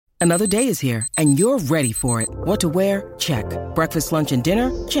Another day is here, and you're ready for it. What to wear? Check. Breakfast, lunch, and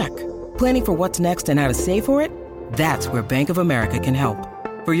dinner? Check. Planning for what's next and how to save for it? That's where Bank of America can help.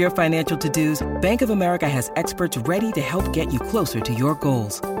 For your financial to-dos, Bank of America has experts ready to help get you closer to your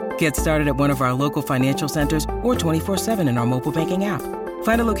goals. Get started at one of our local financial centers or 24/7 in our mobile banking app.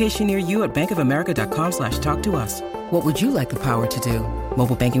 Find a location near you at bankofamerica.com/talktous. What would you like the power to do?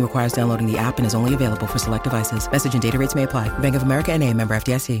 Mobile banking requires downloading the app and is only available for select devices. Message and data rates may apply. Bank of America N.A., member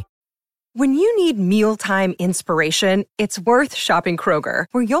FDIC. When you need mealtime inspiration, it's worth shopping Kroger,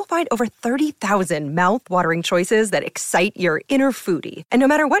 where you'll find over 30,000 mouth-watering choices that excite your inner foodie. And no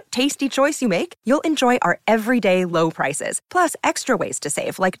matter what tasty choice you make, you'll enjoy our everyday low prices, plus extra ways to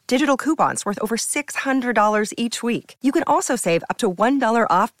save, like digital coupons worth over $600 each week. You can also save up to $1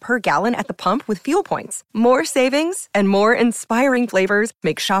 off per gallon at the pump with fuel points. More savings and more inspiring flavors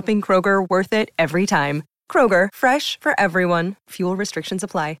make shopping Kroger worth it every time. Kroger, fresh for everyone. Fuel restrictions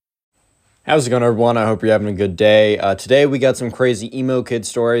apply. How's it going, everyone? I hope you're having a good day. Today we got some crazy emo kid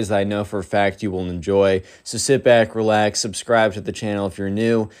stories that I know for a fact you will enjoy. So sit back, relax, subscribe to the channel if you're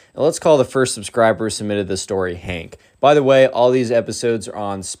new, and let's call the first subscriber who submitted this story Hank. By the way, all these episodes are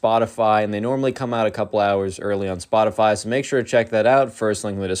on Spotify, and they normally come out a couple hours early on Spotify, so make sure to check that out. First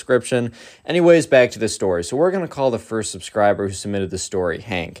link in the description. Anyways, back to the story. So we're going to call the first subscriber who submitted the story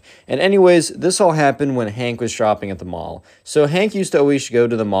Hank. And anyways, this all happened when Hank was shopping at the mall. So Hank used to always go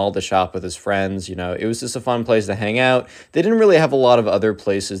to the mall to shop with his friends. You know, it was just a fun place to hang out. They didn't really have a lot of other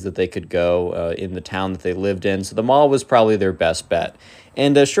places that they could go in the town that they lived in, so the mall was probably their best bet.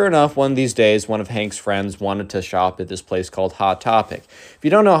 And sure enough, one of these days, one of Hank's friends wanted to shop at this place called Hot Topic. If you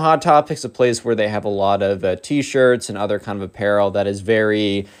don't know, Hot Topic's a place where they have a lot of t-shirts and other kind of apparel that is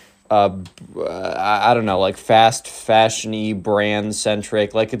very, I don't know, like fast fashion-y,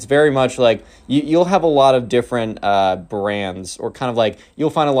 brand-centric. Like, it's very much like, you'll have a lot of different brands, or kind of like, you'll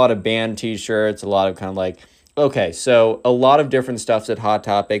find a lot of band t-shirts, a lot of kind of like, okay, so a lot of different stuffs at Hot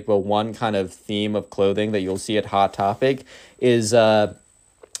Topic, but one kind of theme of clothing that you'll see at Hot Topic is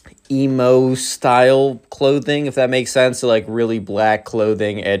emo style clothing, if that makes sense. So like really black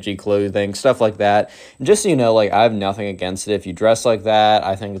clothing, edgy clothing, stuff like that. And just so you know, like, I have nothing against it if you dress like that.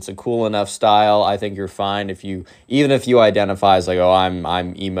 I think it's a cool enough style. I think you're fine even if you identify as like, oh,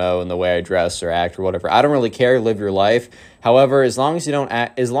 I'm emo in the way I dress or act or whatever. I don't really care. Live your life. However, as long as you don't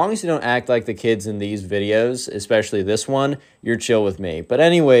act like the kids in these videos, especially this one, you're chill with me. But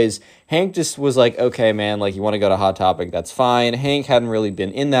anyways, Hank just was like, okay, man, like, you want to go to Hot Topic, that's fine. Hank hadn't really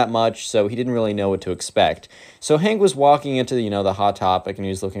been in that much, so he didn't really know what to expect. So Hank was walking into, the Hot Topic, and he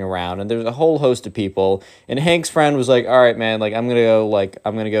was looking around, and there's a whole host of people, and Hank's friend was like, all right, man, like, I'm going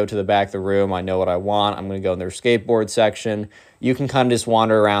to go to the back of the room. I know what I want. I'm going to go in their skateboard section. You can kind of just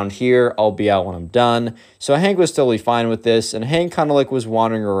wander around here. I'll be out when I'm done. So Hank was totally fine with this, and Hank kind of like was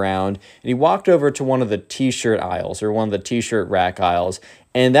wandering around, and he walked over to one of the t-shirt aisles, or one of the t-shirt rack aisles,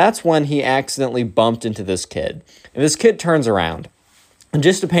 and that's when he accidentally bumped into this kid. And this kid turns around. And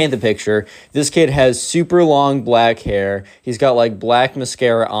just to paint the picture, this kid has super long black hair. He's got like black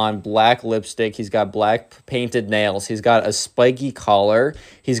mascara on, black lipstick. He's got black painted nails. He's got a spiky collar.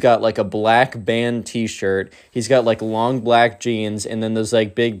 He's got like a black band t-shirt. He's got like long black jeans, and then those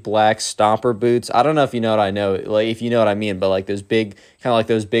like big black stomper boots. I don't know if you know what I know, like if you know what I mean, but like those big, kind of like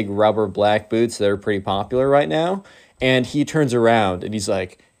those big rubber black boots that are pretty popular right now. And he turns around and he's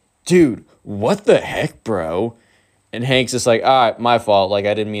like, dude, what the heck, bro? And Hank's just like, all right, my fault. Like,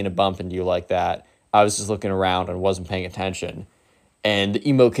 I didn't mean to bump into you like that. I was just looking around and wasn't paying attention. And the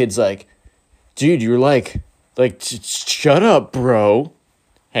emo kid's like, dude, you're like, shut up, bro.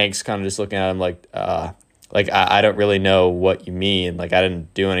 Hank's kind of just looking at him like, I don't really know what you mean. Like, I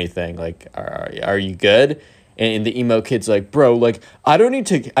didn't do anything. Like, are you good? And the emo kid's like, bro, like, I don't need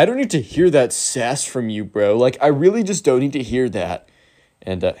to hear that sass from you, bro. Like, I really just don't need to hear that.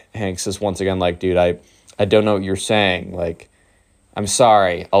 And Hank says once again, like, dude, I don't know what you're saying. Like, I'm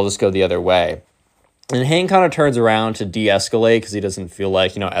sorry. I'll just go the other way. And Hank kind of turns around to de-escalate because he doesn't feel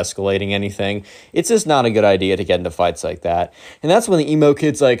like, escalating anything. It's just not a good idea to get into fights like that. And that's when the emo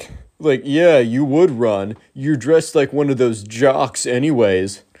kid's like, yeah, you would run. You're dressed like one of those jocks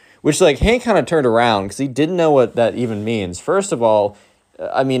anyways. Which, like, Hank kind of turned around because he didn't know what that even means. First of all,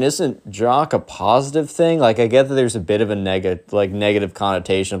 I mean, isn't jock a positive thing? Like, I get that there's a bit of a negative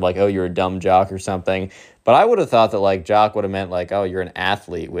connotation of like, oh, you're a dumb jock or something. But I would have thought that like jock would have meant like, oh, you're an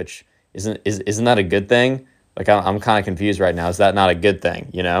athlete, which isn't that a good thing? Like, I'm kind of confused right now. Is that not a good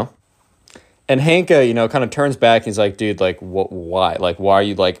thing? And Hank, kind of turns back and he's like, dude, like, why? Like, why are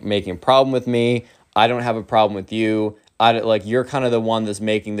you like making a problem with me? I don't have a problem with you. You're kind of the one that's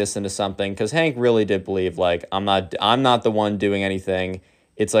making this into something, because Hank really did believe like I'm not the one doing anything.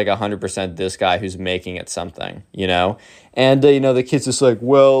 it's like 100% this guy who's making it something, you know? And, the kid's just like,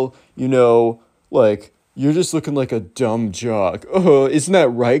 well, like, you're just looking like a dumb jock. Oh, isn't that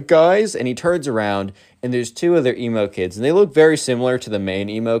right, guys? And he turns around, and there's two other emo kids, and they look very similar to the main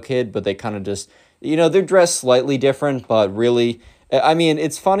emo kid, but they kind of just, they're dressed slightly different, but really, I mean,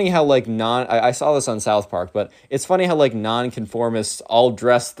 it's funny how, like, I saw this on South Park, but it's funny how, like, non-conformists all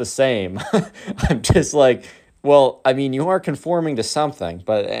dress the same. I'm just like, well, I mean, you are conforming to something,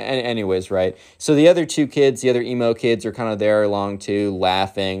 but anyways, right? So the other two kids, the other emo kids, are kind of there along too,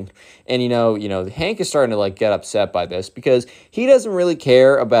 laughing, and Hank is starting to like get upset by this because he doesn't really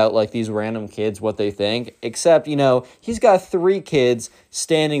care about like these random kids what they think, except he's got three kids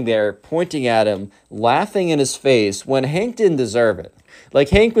standing there pointing at him, laughing in his face when Hank didn't deserve it. Like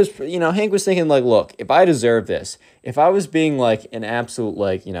Hank was thinking like, look, if I deserve this, if I was being like an absolute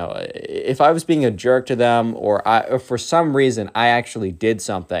like, if I was being a jerk to them or for some reason I actually did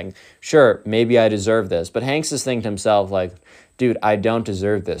something, sure, maybe I deserve this. But Hank's just thinking to himself like, dude, I don't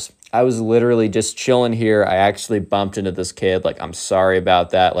deserve this. I was literally just chilling here. I actually bumped into this kid. Like, I'm sorry about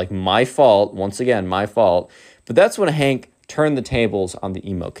that. Like, my fault. Once again, my fault. But that's when Hank turned the tables on the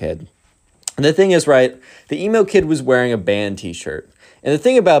emo kid. And the thing is, right, the emo kid was wearing a band t-shirt. And the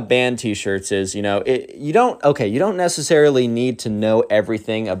thing about band t-shirts is, you don't necessarily need to know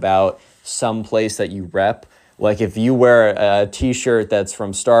everything about some place that you rep. Like if you wear a t-shirt that's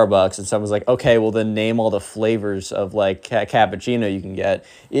from Starbucks and someone's like, okay, well then name all the flavors of like cappuccino you can get.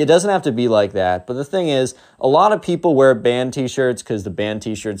 It doesn't have to be like that. But the thing is, a lot of people wear band t-shirts because the band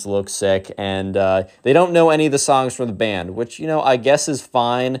t-shirts look sick and they don't know any of the songs from the band, which, I guess is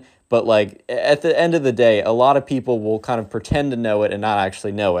fine. But like at the end of the day, a lot of people will kind of pretend to know it and not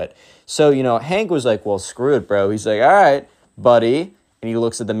actually know it. So, Hank was like, well, screw it, bro. He's like, all right, buddy. And he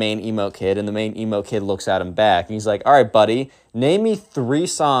looks at the main emo kid, and the main emo kid looks at him back. And he's like, all right, buddy, name me 3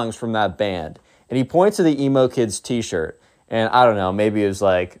 songs from that band. And he points to the emo kid's t-shirt. And I don't know, maybe it was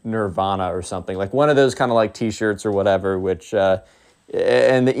like Nirvana or something. Like one of those kind of like t-shirts or whatever, which, and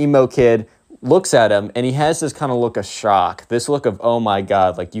the emo kid looks at him, and he has this kind of look of shock. This look of, oh my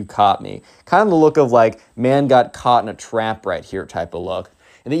God, like you caught me. Kind of the look of like, man got caught in a trap right here type of look.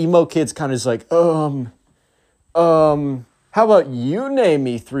 And the emo kid's kind of just like, how about you name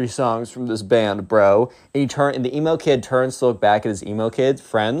me 3 songs from this band, bro? And the emo kid turns to look back at his emo kid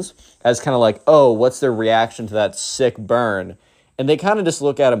friends as kind of like, oh, what's their reaction to that sick burn? And they kind of just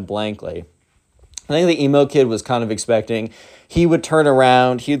look at him blankly. I think the emo kid was kind of expecting he would turn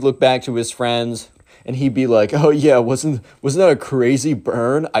around, he'd look back to his friends, and he'd be like, oh yeah, wasn't that a crazy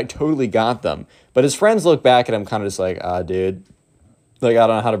burn? I totally got them. But his friends look back at him kind of just like, dude, like I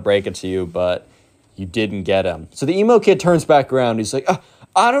don't know how to break it to you, but you didn't get him. So the emo kid turns back around. He's like,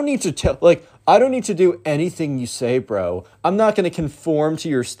 I don't need to do anything you say, bro. I'm not going to conform to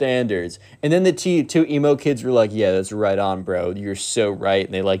your standards. And then the two emo kids were like, yeah, that's right on, bro. You're so right.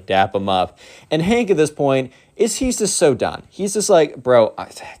 And they like dap him up. And Hank at this point, he's just so done. He's just like, bro,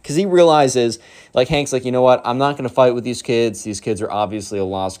 because he realizes, like Hank's like, you know what? I'm not going to fight with these kids. These kids are obviously a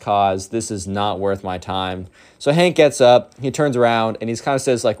lost cause. This is not worth my time. So Hank gets up, he turns around, and he kind of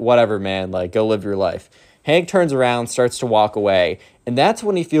says like, whatever, man, like go live your life. Hank turns around, starts to walk away, and that's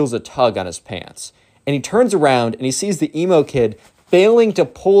when he feels a tug on his pants. And he turns around and he sees the emo kid failing to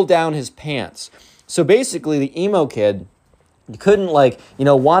pull down his pants. So basically the emo kid couldn't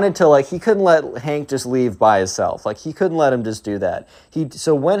he couldn't let Hank just leave by himself. Like he couldn't let him just do that.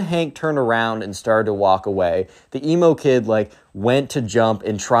 So when Hank turned around and started to walk away, the emo kid like went to jump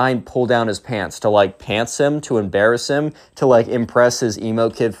and try and pull down his pants to like pants him, to embarrass him, to like impress his emo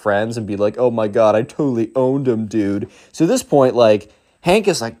kid friends and be like, oh my God, I totally owned him, dude. So at this point, like Hank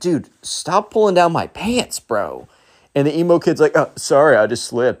is like, dude, stop pulling down my pants, bro. And the emo kid's like, oh, sorry, I just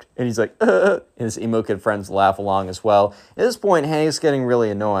slipped. And he's like, and his emo kid friends laugh along as well. At this point, Hank's getting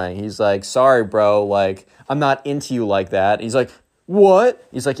really annoying. He's like, sorry, bro, like, I'm not into you like that. And he's like, what?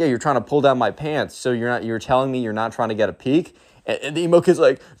 He's like, yeah, you're trying to pull down my pants. So you're telling me you're not trying to get a peek? And the emo kid's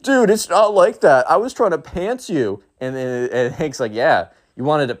like, dude, it's not like that. I was trying to pants you. And Hank's like, yeah. You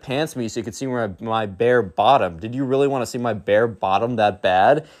wanted to pants me so you could see my bare bottom. Did you really want to see my bare bottom that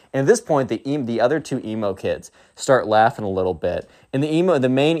bad? And at this point, the other 2 emo kids start laughing a little bit. And the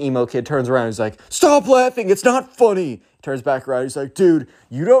main emo kid turns around and he's like, stop laughing, it's not funny. He turns back around, he's like, dude,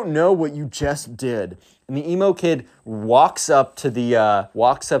 you don't know what you just did. And the emo kid walks up to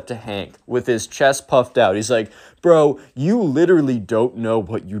Hank with his chest puffed out. He's like, bro, you literally don't know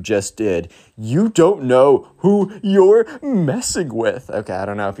what you just did. You don't know who you're messing with. Okay, I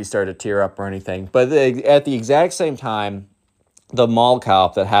don't know if he started to tear up or anything. But at the exact same time, the mall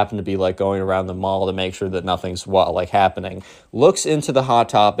cop that happened to be like going around the mall to make sure that nothing's like happening looks into the Hot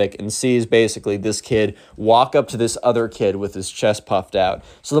Topic and sees basically this kid walk up to this other kid with his chest puffed out.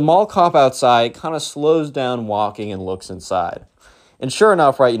 So the mall cop outside kind of slows down walking and looks inside. And sure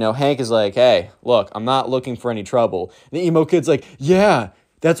enough, right, Hank is like, hey, look, I'm not looking for any trouble. And the emo kid's like, yeah,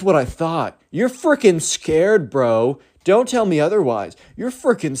 that's what I thought. You're freaking scared, bro. Don't tell me otherwise. You're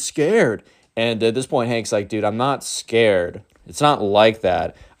freaking scared. And at this point, Hank's like, dude, I'm not scared. It's not like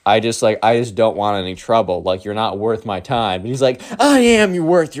that. I just don't want any trouble. Like, you're not worth my time. And he's like, I am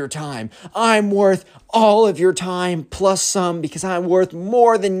worth your time. I'm worth all of your time plus some because I'm worth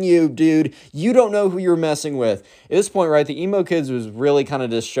more than you, dude. You don't know who you're messing with. At this point, right, the emo kid was really kind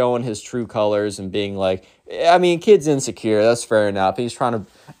of just showing his true colors and being like, I mean, kid's insecure. That's fair enough. He's trying to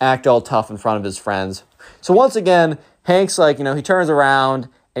act all tough in front of his friends. So once again, Hank's like, he turns around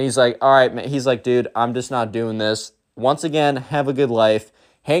and he's like, all right, man. He's like, dude, I'm just not doing this. Once again, have a good life.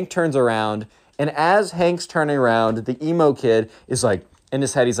 Hank turns around, and as Hank's turning around, the emo kid is like, in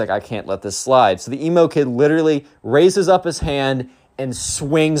his head, he's like, I can't let this slide. So the emo kid literally raises up his hand and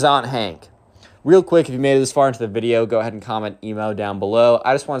swings on Hank. Real quick, if you made it this far into the video, go ahead and comment emo down below.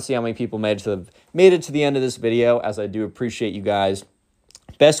 I just want to see how many people made it to the end of this video, as I do appreciate you guys.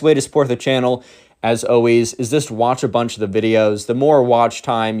 Best way to support the channel, as always, is just watch a bunch of the videos. The more watch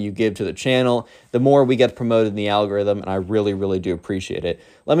time you give to the channel, the more we get promoted in the algorithm, and I really, really do appreciate it.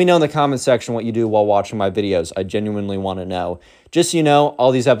 Let me know in the comment section what you do while watching my videos. I genuinely want to know. Just so you know,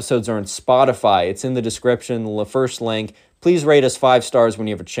 all these episodes are on Spotify. It's in the description, the first link. Please rate us 5 stars when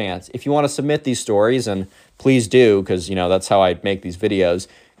you have a chance. If you want to submit these stories, and please do, because, that's how I make these videos,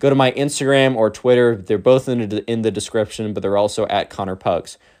 go to my Instagram or Twitter. They're both in the description, but they're also at Connor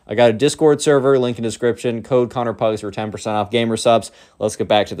Pugs. I got a Discord server, link in description, code ConnorPugs for 10% off gamer subs. Let's get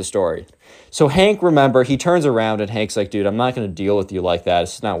back to the story. So Hank, remember, he turns around and Hank's like, dude, I'm not going to deal with you like that.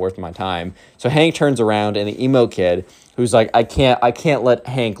 It's not worth my time. So Hank turns around and the emo kid, who's like, I can't let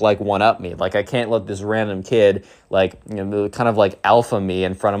Hank one-up me. Like, I can't let this random kid kind of alpha me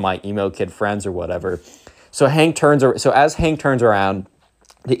in front of my emo kid friends or whatever. So as Hank turns around,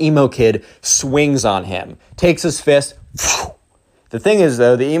 the emo kid swings on him, takes his fist. The thing is,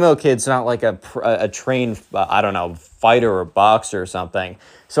 though, the emo kid's not like a trained, fighter or boxer or something.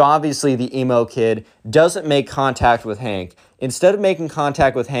 So obviously the emo kid doesn't make contact with Hank. Instead of making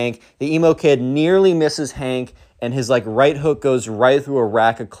contact with Hank, the emo kid nearly misses Hank, and his right hook goes right through a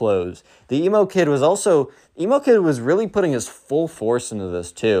rack of clothes. The emo kid was really putting his full force into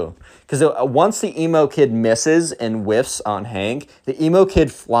this too. Because once the emo kid misses and whiffs on Hank, the emo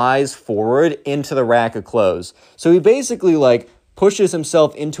kid flies forward into the rack of clothes. So he basically pushes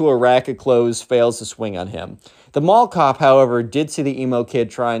himself into a rack of clothes, fails to swing on him. The mall cop, however, did see the emo kid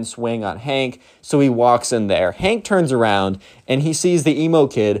try and swing on Hank, so he walks in there. Hank turns around, and he sees the emo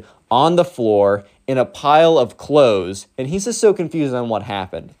kid on the floor in a pile of clothes, and he's just so confused on what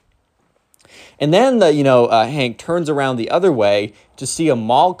happened. And then, Hank turns around the other way to see a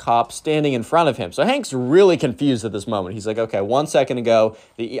mall cop standing in front of him. So Hank's really confused at this moment. He's like, okay, 1 second ago,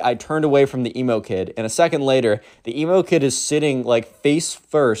 I turned away from the emo kid. And a second later, the emo kid is sitting, face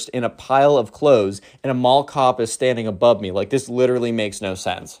first in a pile of clothes, and a mall cop is standing above me. This literally makes no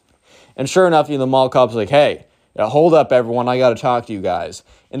sense. And sure enough, the mall cop's like, hey, hold up, everyone. I got to talk to you guys.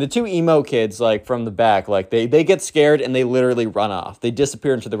 And the two emo kids, from the back, they get scared and they literally run off. They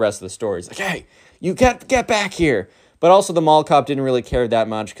disappear into the rest of the story. It's like, hey, you get back here. But also the mall cop didn't really care that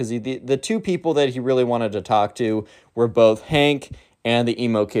much because the two people that he really wanted to talk to were both Hank and the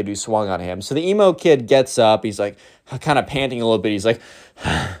emo kid who swung on him. So the emo kid gets up. He's kind of panting a little bit. He's like,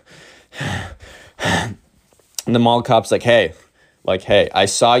 and the mall cop's like, hey, I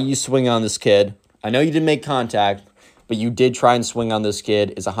saw you swing on this kid. I know you didn't make contact, but you did try and swing on this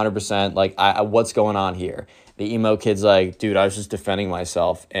kid. It's 100%. What's going on here? The emo kid's like, dude, I was just defending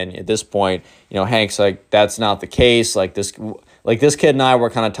myself. And at this point, Hank's like, that's not the case. This kid and I were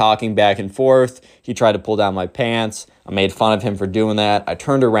kind of talking back and forth. He tried to pull down my pants. I made fun of him for doing that. I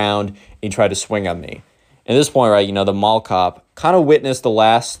turned around and he tried to swing on me. At this point, right, the mall cop kind of witnessed the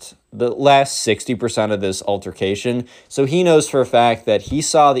last 60% of this altercation. So he knows for a fact that he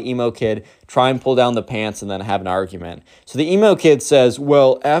saw the emo kid try and pull down the pants and then have an argument. So the emo kid says,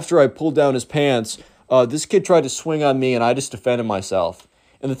 well, after I pulled down his pants, this kid tried to swing on me and I just defended myself.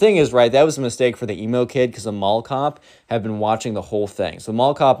 And the thing is, right, that was a mistake for the emo kid because the mall cop had been watching the whole thing. So the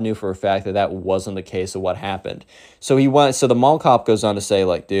mall cop knew for a fact that that wasn't the case of what happened. So the mall cop goes on to say,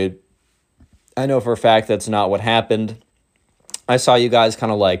 dude, I know for a fact that's not what happened. I saw you guys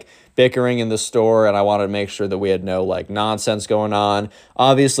kind of like bickering in the store, and I wanted to make sure that we had no like nonsense going on.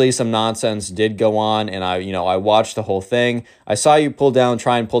 Obviously, some nonsense did go on, and I watched the whole thing. I saw you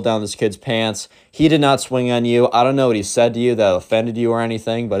try and pull down this kid's pants. He did not swing on you. I don't know what he said to you that offended you or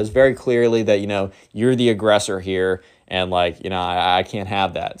anything, but it's very clearly that, you're the aggressor here, and I can't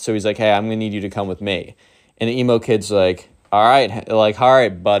have that. So he's like, hey, I'm going to need you to come with me. And the emo kid's like, all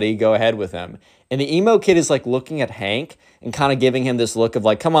right, buddy, go ahead with him. And the emo kid is like looking at Hank and kind of giving him this look of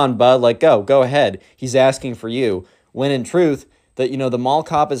like, come on, bud, like go ahead. He's asking for you. When in truth, the mall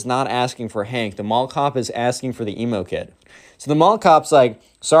cop is not asking for Hank. The mall cop is asking for the emo kid. So the mall cop's like,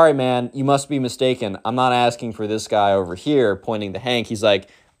 sorry, man, you must be mistaken. I'm not asking for this guy over here, pointing to Hank. He's like,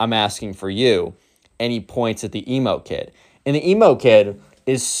 I'm asking for you. And he points at the emo kid. And the emo kid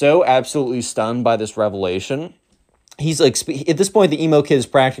is so absolutely stunned by this revelation. He's like, at this point, the emo kid is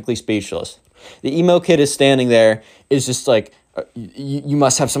practically speechless. The emo kid is standing there, is just like, you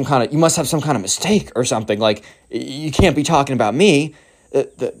must have some kind of mistake or something. Like, you can't be talking about me.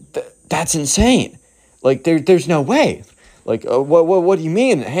 That's insane. Like, there's no way. Like, what do you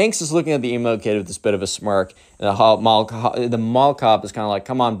mean? Hanks is looking at the emo kid with this bit of a smirk, and the mall cop is kind of like,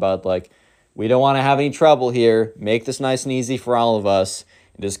 come on, bud, like, we don't want to have any trouble here. Make this nice and easy for all of us,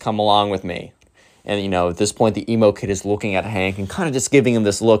 and just come along with me. And, at this point, the emo kid is looking at Hank and kind of just giving him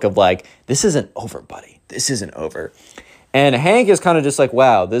this look of like, this isn't over, buddy. This isn't over. And Hank is kind of just like,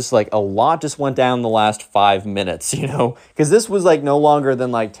 wow, this like a lot just went down the last 5 minutes, because this was like no longer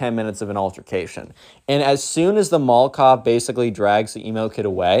than like 10 minutes of an altercation. And as soon as the mall cop basically drags the emo kid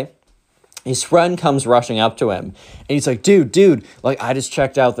away, his friend comes rushing up to him, and he's like, dude, like, I just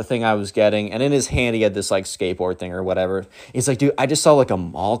checked out the thing I was getting, and in his hand, he had this, like, skateboard thing or whatever. He's like, dude, I just saw, like, a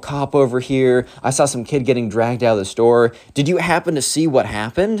mall cop over here. I saw some kid getting dragged out of the store. Did you happen to see what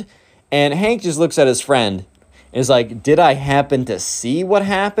happened? And Hank just looks at his friend, and is like, did I happen to see what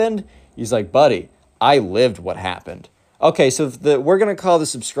happened? He's like, buddy, I lived what happened. Okay, so we're going to call the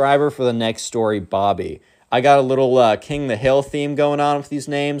subscriber for the next story Bobby. I got a little King the Hill theme going on with these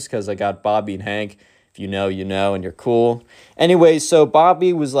names because I got Bobby and Hank. If you know, you know, and you're cool. Anyway, so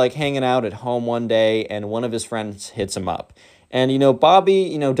Bobby was like hanging out at home one day, and one of his friends hits him up. And,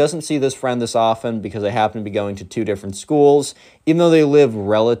 Bobby, doesn't see this friend this often because they happen to be going to two different schools, even though they live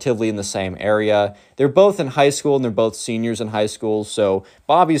relatively in the same area. They're both in high school, and they're both seniors in high school. So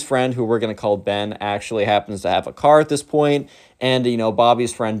Bobby's friend, who we're going to call Ben, actually happens to have a car at this point. And,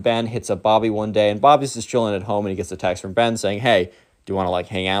 Bobby's friend Ben hits up Bobby one day, and Bobby's just chilling at home, and he gets a text from Ben saying, hey, do you want to, like,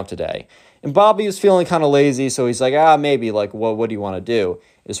 hang out today? And Bobby was feeling kind of lazy, so he's like, maybe, like, what do you want to do?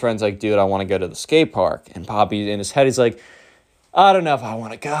 His friend's like, dude, I want to go to the skate park. And Bobby, in his head, he's like, I don't know if I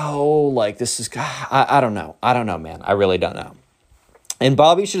want to go. Like, this is, I don't know. I don't know, man. I really don't know. And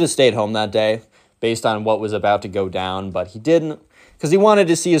Bobby should have stayed home that day based on what was about to go down, but he didn't because he wanted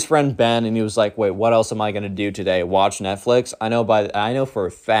to see his friend Ben, and he was like, wait, what else am I going to do today? Watch Netflix? I know for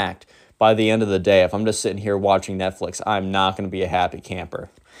a fact by the end of the day, if I'm just sitting here watching Netflix, I'm not going to be a happy camper.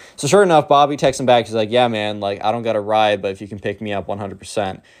 So sure enough, Bobby texts him back. He's like, yeah, man, like, I don't got a ride, but if you can pick me up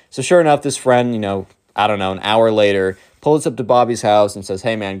 100%. So sure enough, this friend, I don't know, an hour later, pulls up to Bobby's house and says,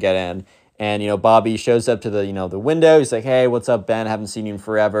 hey, man, get in. And, Bobby shows up to the window. He's like, hey, what's up, Ben? Haven't seen you in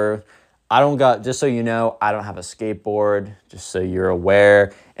forever. Just so you know, I don't have a skateboard, just so you're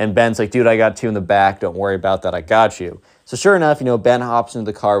aware. And Ben's like, dude, I got two in the back. Don't worry about that. I got you. So sure enough, Ben hops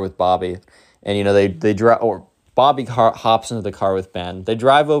into the car with Bobby. And, they drive, or Bobby hops into the car with Ben. They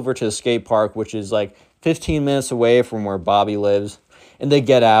drive over to the skate park, which is like 15 minutes away from where Bobby lives. And they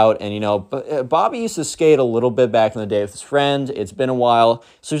get out, and, Bobby used to skate a little bit back in the day with his friend. It's been a while,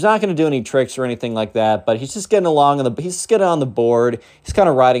 so he's not going to do any tricks or anything like that, but he's just getting he's just getting on the board. He's kind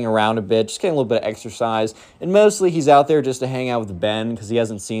of riding around a bit, just getting a little bit of exercise. And mostly he's out there just to hang out with Ben because he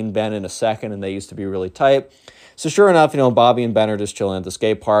hasn't seen Ben in a second, and they used to be really tight. So sure enough, Bobby and Ben are just chilling at the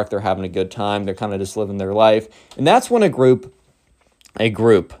skate park. They're having a good time. They're kind of just living their life. And that's when a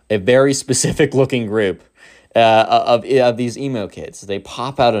very specific looking group, of these emo kids. They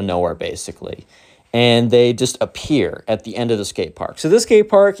pop out of nowhere, basically, and they just appear at the end of the skate park. So this skate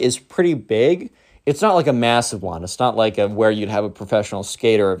park is pretty big. It's not like a massive one. It's not like where you'd have a professional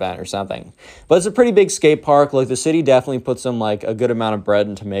skater event or something. But it's a pretty big skate park. Like, the city definitely put some, like, a good amount of bread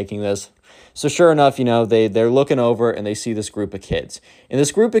into making this. So sure enough, they're looking over, and they see this group of kids. And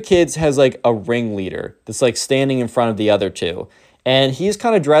this group of kids has, like, a ringleader that's, like, standing in front of the other two. And he's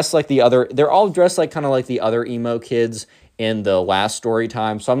kind of dressed like they're all dressed like kind of like the other emo kids in the last story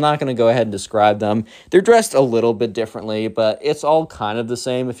time. So I'm not going to go ahead and describe them. They're dressed a little bit differently, but it's all kind of the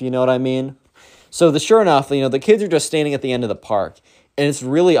same, if you know what I mean. So sure enough, the kids are just standing at the end of the park. And it's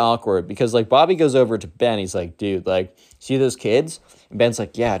really awkward because, like, Bobby goes over to Ben. He's like, dude, like, see those kids? And Ben's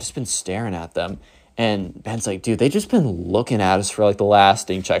like, yeah, I've just been staring at them. And Ben's like, dude, they just been looking at us for like the last,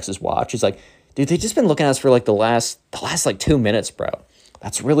 and he checks his watch. He's like, dude, they just been looking at us for like the last like 2 minutes, bro.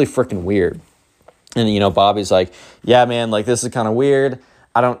 That's really freaking weird. And, you know, Bobby's like, yeah, man, like this is kind of weird.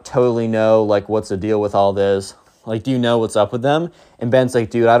 I don't totally know like what's the deal with all this. Like, do you know what's up with them? And Ben's like,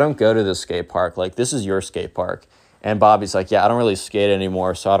 dude, I don't go to this skate park. Like, this is your skate park. And Bobby's like, yeah, I don't really skate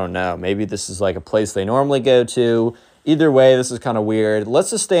anymore, so I don't know. Maybe this is like a place they normally go to. Either way, this is kind of weird. Let's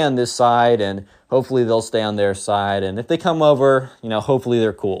just stay on this side, and hopefully they'll stay on their side. And if they come over, you know, hopefully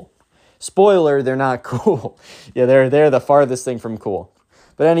they're cool. Spoiler, they're not cool. Yeah, they're the farthest thing from cool.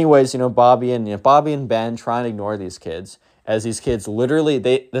 But anyways, you know, Bobby and Ben try and ignore these kids. As these kids literally,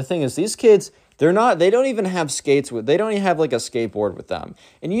 the thing is, these kids, they don't even have they don't even have like a skateboard with them.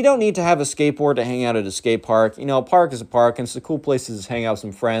 And you don't need to have a skateboard to hang out at a skate park. You know, a park is a park, and it's a cool place to just hang out with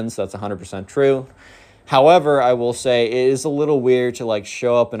some friends. That's 100% true. However, I will say it is a little weird to like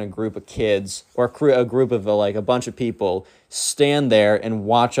show up in a group of kids or a group of like a bunch of people, stand there and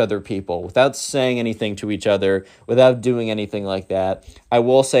watch other people without saying anything to each other, without doing anything like that. I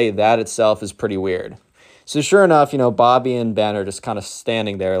will say that itself is pretty weird. So sure enough, you know, Bobby and Ben are just kind of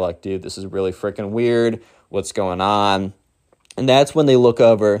standing there like, dude, this is really freaking weird. What's going on? And that's when they look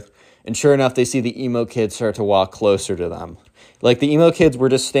over, and sure enough, they see the emo kids start to walk closer to them. Like, the emo kids were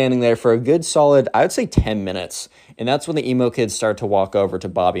just standing there for a good solid, I would say 10 minutes. And that's when the emo kids start to walk over to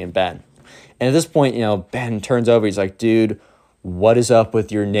Bobby and Ben. And at this point, you know, Ben turns over. He's like, dude, what is up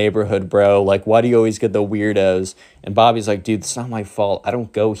with your neighborhood, bro? Like, why do you always get the weirdos? And Bobby's like, dude, it's not my fault. I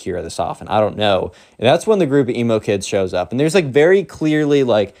don't go here this often. I don't know. And that's when the group of emo kids shows up. And there's like very clearly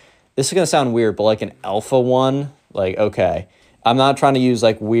like, this is going to sound weird, but like an alpha one, like, okay. I'm not trying to use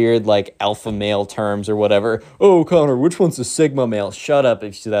like weird like alpha male terms or whatever. Oh, Connor, which one's the sigma male? Shut up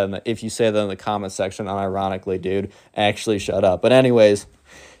if you say that in the comment section unironically, dude. Actually, shut up. But anyways,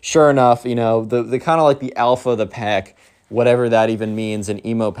 sure enough, you know, the kind of like the alpha of the pack, whatever that even means in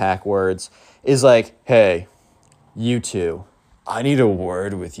emo pack words, is like, hey, you two, I need a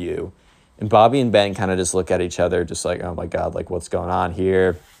word with you. And Bobby and Ben kind of just look at each other just like, oh my God, like what's going on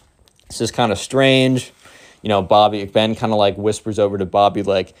here? It's just kind of strange. You know, Ben kind of like whispers over to Bobby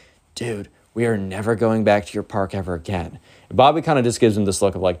like, dude, we are never going back to your park ever again. And Bobby kind of just gives him this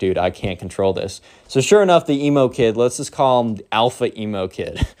look of like, dude, I can't control this. So sure enough, the emo kid, let's just call him the alpha emo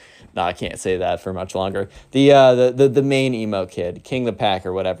kid. No, I can't say that for much longer. The main emo kid, King the Pack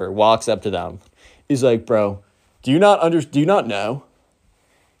or whatever, walks up to them. He's like, bro, do you not know?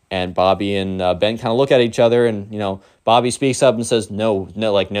 And Bobby and Ben kind of look at each other, and, you know, Bobby speaks up and says, no,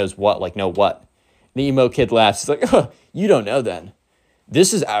 like knows what, like no what. The emo kid laughs. He's like, oh, you don't know then.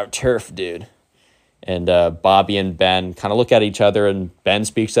 This is our turf, dude. And Bobby and Ben kind of look at each other, and Ben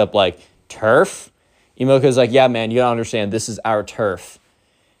speaks up like, turf? Emo kid's like, yeah, man, you don't understand. This is our turf.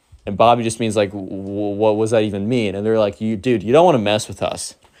 And Bobby just means like, what does that even mean? And they're like, dude, you don't want to mess with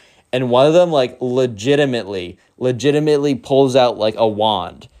us. And one of them like legitimately pulls out like a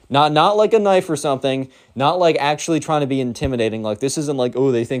wand. Not like a knife or something, not like actually trying to be intimidating. Like, this isn't like, oh,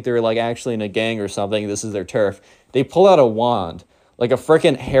 they think they're like actually in a gang or something. This is their turf. They pull out a wand, like a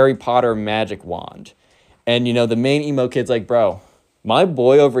freaking Harry Potter magic wand. And, you know, the main emo kid's like, bro, my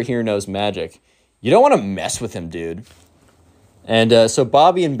boy over here knows magic. You don't want to mess with him, dude. And so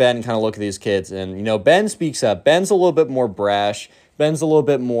Bobby and Ben kind of look at these kids, and, you know, Ben speaks up. Ben's a little bit more brash. Ben's a little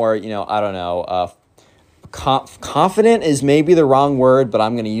bit more, you know, I don't know, confident is maybe the wrong word, but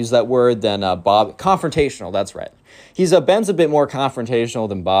I'm going to use that word than confrontational. That's right. Ben's a bit more confrontational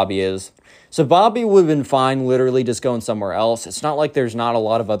than Bobby is. So Bobby would have been fine literally just going somewhere else. It's not like there's not a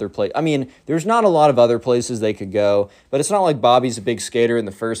lot of other places. I mean, there's not a lot of other places they could go, but it's not like Bobby's a big skater in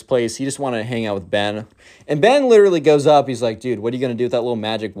the first place. He just wanted to hang out with Ben. And Ben literally goes up. He's like, dude, what are you going to do with that little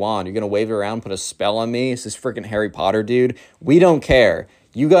magic wand? You're going to wave it around, put a spell on me? It's this freaking Harry Potter, dude. We don't care.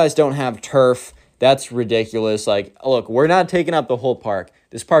 You guys don't have turf. That's ridiculous. Like, look, we're not taking up the whole park.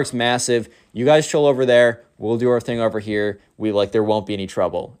 This park's massive. You guys chill over there. We'll do our thing over here. There won't be any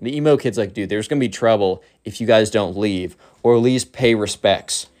trouble. The emo kid's like, dude, there's going to be trouble if you guys don't leave or at least pay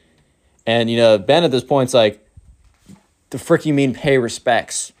respects. And, you know, Ben at this point's like, the frick you mean pay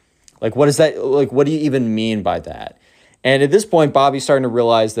respects? Like, what is that? Like, what do you even mean by that? And at this point, Bobby's starting to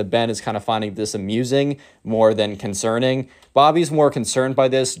realize that Ben is kind of finding this amusing more than concerning. Bobby's more concerned by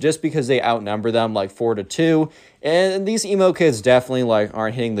this just because they outnumber them like 4-2. And these emo kids definitely like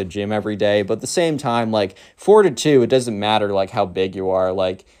aren't hitting the gym every day. But at the same time, like 4-2, it doesn't matter like how big you are.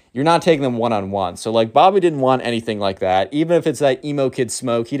 Like, you're not taking them one-on-one. So like Bobby didn't want anything like that. Even if it's that emo kid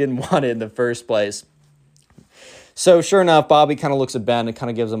smoke, he didn't want it in the first place. So sure enough, Bobby kind of looks at Ben and kind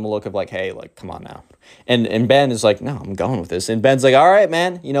of gives him a look of like, hey, like, come on now. And Ben is like, no, I'm going with this. And Ben's like, all right,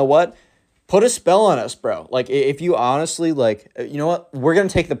 man, you know what? Put a spell on us, bro. Like, if you honestly, like, you know what? We're going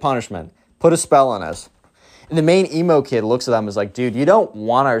to take the punishment. Put a spell on us. And the main emo kid looks at them and is like, dude, you don't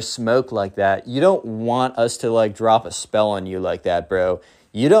want our smoke like that. You don't want us to, like, drop a spell on you like that, bro.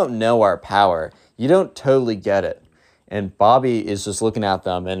 You don't know our power. You don't totally get it. And Bobby is just looking at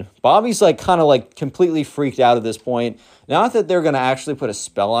them. And Bobby's, like, kind of, like, completely freaked out at this point. Not that they're going to actually put a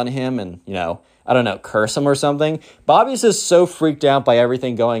spell on him and, you know, I don't know, curse him or something. Bobby's just so freaked out by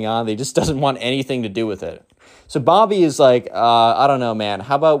everything going on that he just doesn't want anything to do with it. So Bobby is like, I don't know, man.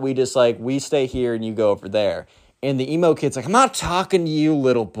 How about we just, like, we stay here and you go over there? And the emo kid's like, I'm not talking to you,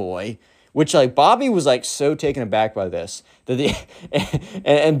 little boy. Which, like, Bobby was, like, so taken aback by this. That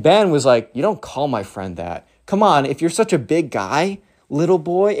and Ben was like, you don't call my friend that. Come on, if you're such a big guy, little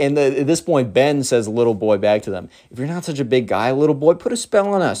boy. And at this point, Ben says little boy back to them. If you're not such a big guy, little boy, put a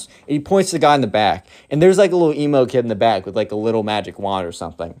spell on us. And he points to the guy in the back. And there's like a little emo kid in the back with like a little magic wand or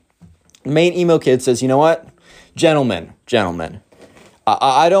something. The main emo kid says, you know what? Gentlemen,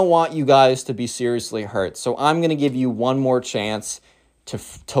 I don't want you guys to be seriously hurt. So I'm going to give you one more chance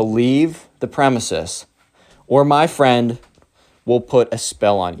to leave the premises. Or my friend will put a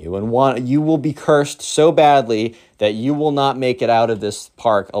spell on you. And you will be cursed so badly that you will not make it out of this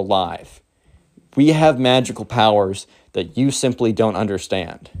park alive. We have magical powers that you simply don't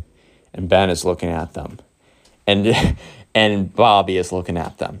understand. And Ben is looking at them. And Bobby is looking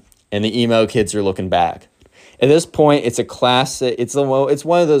at them. And the emo kids are looking back. At this point, it's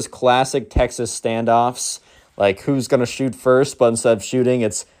one of those classic Texas standoffs. Like, who's going to shoot first? But instead of shooting,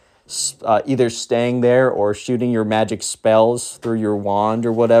 it's either staying there or shooting your magic spells through your wand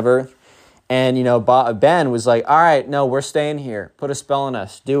or whatever. And, you know, Ben was like, all right, no, we're staying here. Put a spell on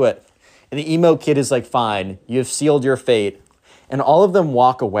us. Do it. And the emo kid is like, fine, you have sealed your fate. And all of them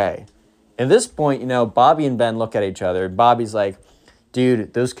walk away. At this point, you know, Bobby and Ben look at each other. Bobby's like,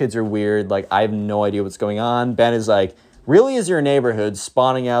 dude, those kids are weird. Like, I have no idea what's going on. Ben is like, really is your neighborhood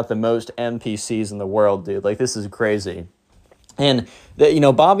spawning out the most NPCs in the world, dude? Like, this is crazy. And, you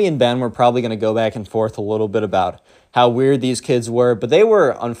know, Bobby and Ben were probably going to go back and forth a little bit about how weird these kids were, but they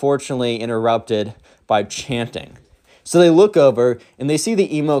were unfortunately interrupted by chanting. So they look over and they see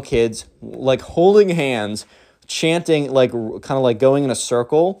the emo kids, like, holding hands, chanting, like, kind of like going in a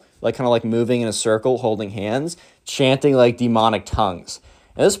circle, like kind of like moving in a circle, holding hands, chanting like demonic tongues.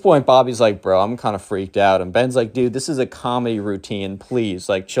 At this point, Bobby's like, bro, I'm kind of freaked out. And Ben's like, dude, this is a comedy routine. Please,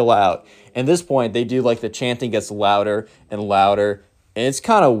 like, chill out. And at this point, they do, like, the chanting gets louder and louder. And it's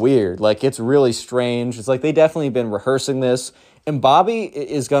kind of weird. Like, it's really strange. It's like they definitely been rehearsing this. And Bobby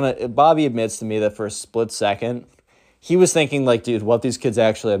admits to me that for a split second, he was thinking, like, dude, what if these kids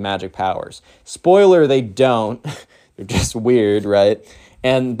actually have magic powers? Spoiler, they don't. They're just weird, right?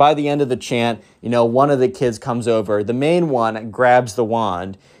 And by the end of the chant, you know, one of the kids comes over. The main one grabs the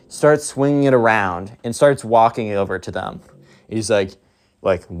wand, starts swinging it around, and starts walking over to them. He's like,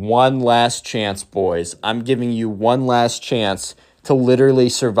 one last chance, boys. I'm giving you one last chance to literally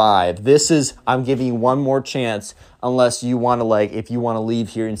survive. I'm giving you one more chance unless you want to, like, if you want to leave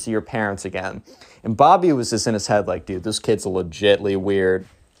here and see your parents again. And Bobby was just in his head like, dude, this kid's legitly weird.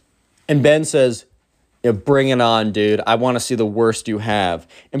 And Ben says, you know, bring it on, dude. I want to see the worst you have.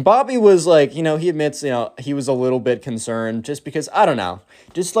 And Bobby was like, you know, he admits, you know, he was a little bit concerned just because, I don't know,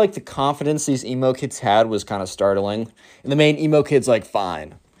 just like the confidence these emo kids had was kind of startling. And the main emo kid's like,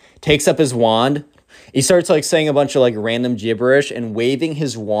 fine. Takes up his wand. He starts like saying a bunch of like random gibberish and waving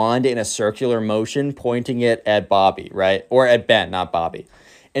his wand in a circular motion, pointing it at Bobby, right? Or at Ben, not Bobby.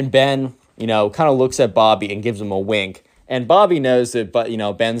 And Ben, you know, kind of looks at Bobby and gives him a wink. And Bobby knows that, but, you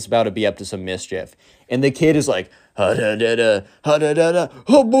know, Ben's about to be up to some mischief. And the kid is like, ha-da-da-da, ha-da-da-da,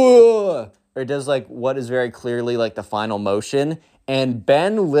 ha-boah, or does like what is very clearly like the final motion. And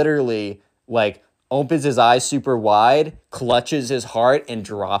Ben literally like opens his eyes super wide, clutches his heart, and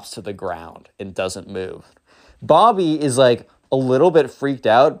drops to the ground and doesn't move. Bobby is like a little bit freaked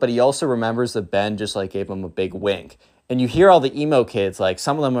out, but he also remembers that Ben just like gave him a big wink. And you hear all the emo kids, like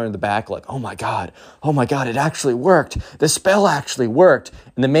some of them are in the back like, oh my God, it actually worked. The spell actually worked.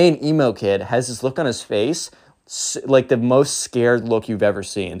 And the main emo kid has this look on his face, like the most scared look you've ever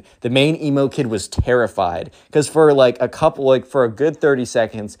seen. The main emo kid was terrified because for a good 30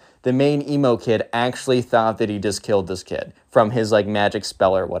 seconds, the main emo kid actually thought that he just killed this kid from his like magic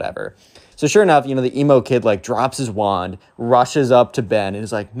spell or whatever. So sure enough, you know, the emo kid like drops his wand, rushes up to Ben and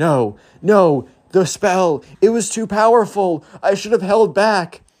is like, no, the spell, it was too powerful. I should have held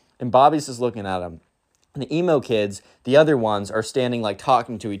back. And Bobby's just looking at him. And the emo kids, the other ones, are standing like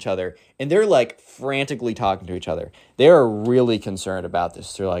talking to each other, and they're like frantically talking to each other. They are really concerned about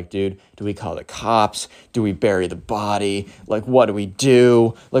this. They're like, dude, do we call the cops? Do we bury the body? Like, what do we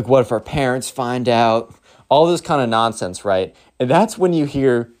do? Like, what if our parents find out? All this kind of nonsense, right? And that's when you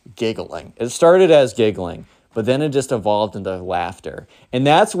hear giggling. It started as giggling, but then it just evolved into laughter. And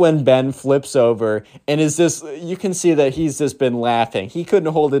that's when Ben flips over and you can see that he's just been laughing. He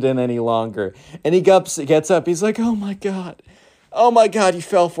couldn't hold it in any longer. And he gets up, he's like, oh my God, you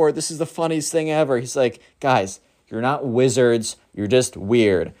fell for it. This is the funniest thing ever. He's like, guys, you're not wizards, you're just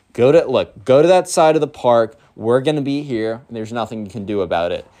weird. Go to that side of the park. We're going to be here, and there's nothing you can do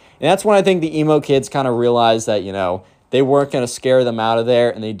about it. And that's when I think the emo kids kind of realized that, they weren't going to scare them out of there,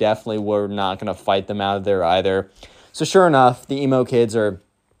 and they definitely were not going to fight them out of there either. So sure enough, the emo kids they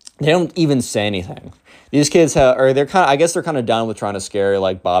don't even say anything. These kids they're kind of done with trying to scare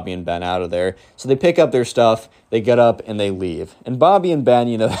like Bobby and Ben out of there. So they pick up their stuff, they get up, and they leave. And Bobby and Ben,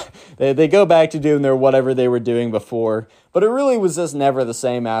 they go back to doing their whatever they were doing before. But it really was just never the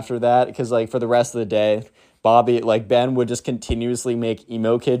same after that, because like for the rest of the day, Ben would just continuously make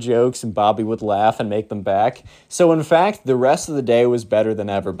emo kid jokes, and Bobby would laugh and make them back. So in fact, the rest of the day was better than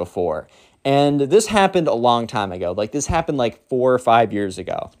ever before. And this happened a long time ago. Like, this happened like 4 or 5 years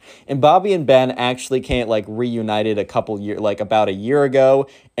ago. And Bobby and Ben actually reunited about a year ago.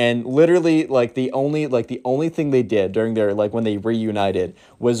 And literally, the only thing they did during their, when they reunited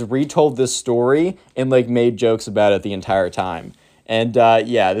was retold this story and, made jokes about it the entire time. And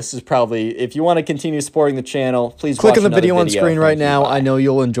this is probably, if you want to continue supporting the channel, please click watch on the video on video screen right now. I know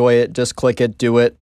you'll enjoy it. Just click it, do it.